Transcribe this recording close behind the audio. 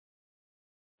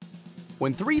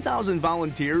When 3,000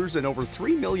 volunteers and over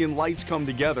 3 million lights come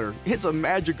together, it's a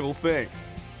magical thing.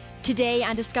 Today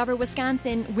on Discover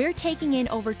Wisconsin, we're taking in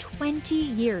over 20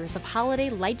 years of holiday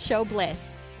light show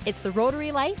bliss. It's the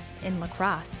Rotary Lights in La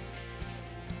Crosse.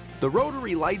 The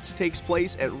Rotary Lights takes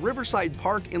place at Riverside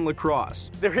Park in La Crosse.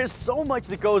 There is so much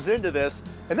that goes into this,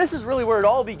 and this is really where it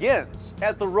all begins,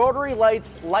 at the Rotary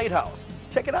Lights Lighthouse. Let's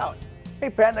check it out. Hey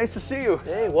Pat, nice to see you.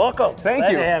 Hey, welcome. Thank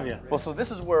Glad you. to have you. Well, so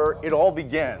this is where it all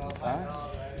begins, huh?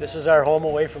 This is our home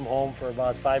away from home for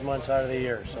about 5 months out of the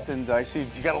year. So And I see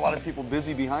you got a lot of people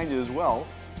busy behind you as well.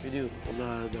 we do.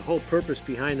 The whole purpose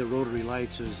behind the Rotary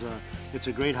Lights is it's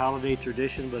a great holiday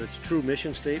tradition, but its true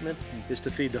mission statement is to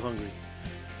feed the hungry.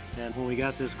 And when we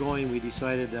got this going, we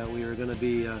decided that we were going to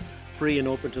be free and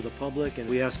open to the public, and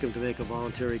we asked them to make a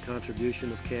voluntary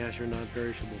contribution of cash or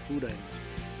non-perishable food items.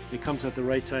 It comes at the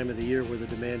right time of the year where the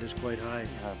demand is quite high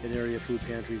in area food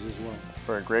pantries as well.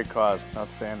 For a great cause,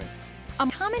 outstanding. A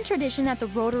common tradition at the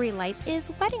Rotary Lights is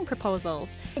wedding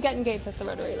proposals. We got engaged at the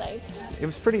Rotary Lights. It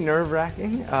was pretty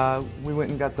nerve-wracking. We went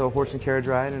and got the horse and carriage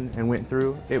ride and went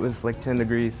through. It was like 10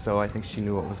 degrees, so I think she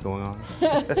knew what was going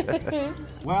on.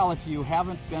 Well, if you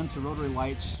haven't been to Rotary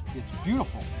Lights, it's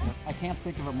beautiful. I can't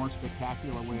think of a more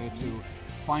spectacular way to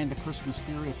find the Christmas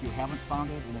spirit if you haven't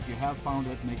found it, and if you have found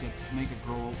it, make it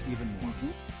grow even more.